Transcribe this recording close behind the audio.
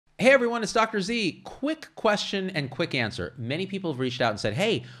Hey everyone, it's Dr. Z. Quick question and quick answer. Many people have reached out and said,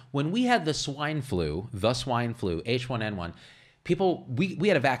 hey, when we had the swine flu, H1N1, we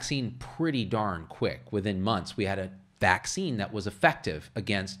had a vaccine pretty darn quick. Within months, we had a vaccine that was effective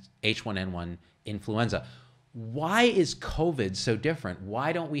against H1N1 influenza. Why is COVID so different?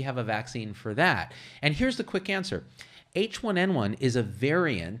 Why don't we have a vaccine for that? And here's the quick answer. H1N1 is a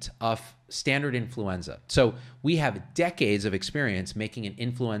variant of standard influenza. So we have decades of experience making an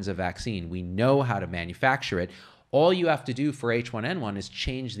influenza vaccine. We know how to manufacture it. All you have to do for H1N1 is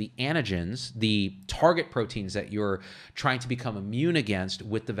change the antigens, the target proteins that you're trying to become immune against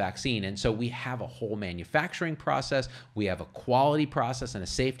with the vaccine. And so we have a whole manufacturing process, we have a quality process and a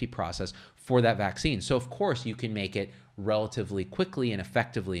safety process for that vaccine. So of course you can make it relatively quickly and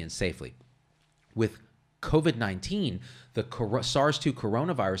effectively and safely. With COVID-19, the SARS-2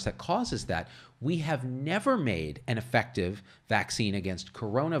 coronavirus that causes that, we have never made an effective vaccine against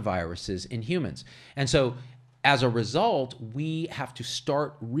coronaviruses in humans. And so as a result, we have to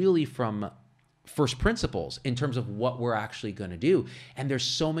start really from first principles in terms of what we're actually going to do. And there's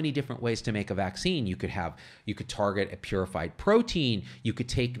so many different ways to make a vaccine. You could target a purified protein. You could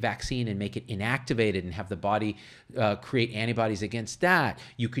take vaccine and make it inactivated and have the body create antibodies against that.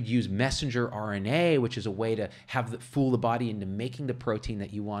 You could use messenger RNA, which is a way to fool the body into making the protein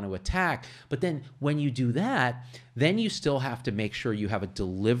that you want to attack. But then when you do that, then you still have to make sure you have a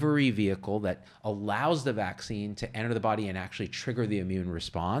delivery vehicle that allows the vaccine to enter the body and actually trigger the immune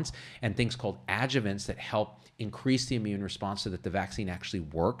response, and things called adjuvants that help increase the immune response so that the vaccine actually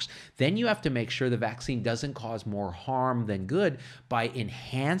works. Then you have to make sure the vaccine doesn't cause more harm than good by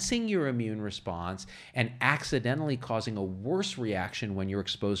enhancing your immune response and accidentally causing a worse reaction when you're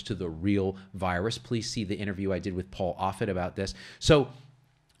exposed to the real virus. Please see the interview I did with Paul Offit about this. So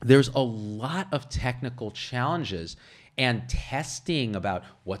there's a lot of technical challenges and testing about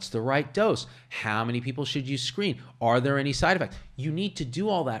what's the right dose, how many people should you screen, are there any side effects? You need to do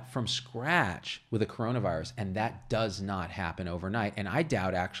all that from scratch with a coronavirus, and that does not happen overnight. And I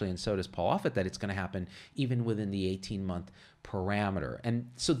doubt actually, and so does Paul Offit, that it's going to happen even within the 18-month parameter. And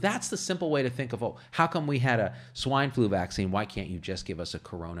so that's the simple way to think of, oh, how come we had a swine flu vaccine? Why can't you just give us a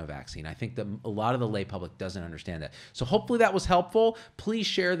corona vaccine? I think that a lot of the lay public doesn't understand that. So hopefully that was helpful. Please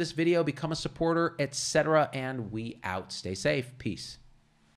share this video, become a supporter, etc. And we out. Stay safe. Peace.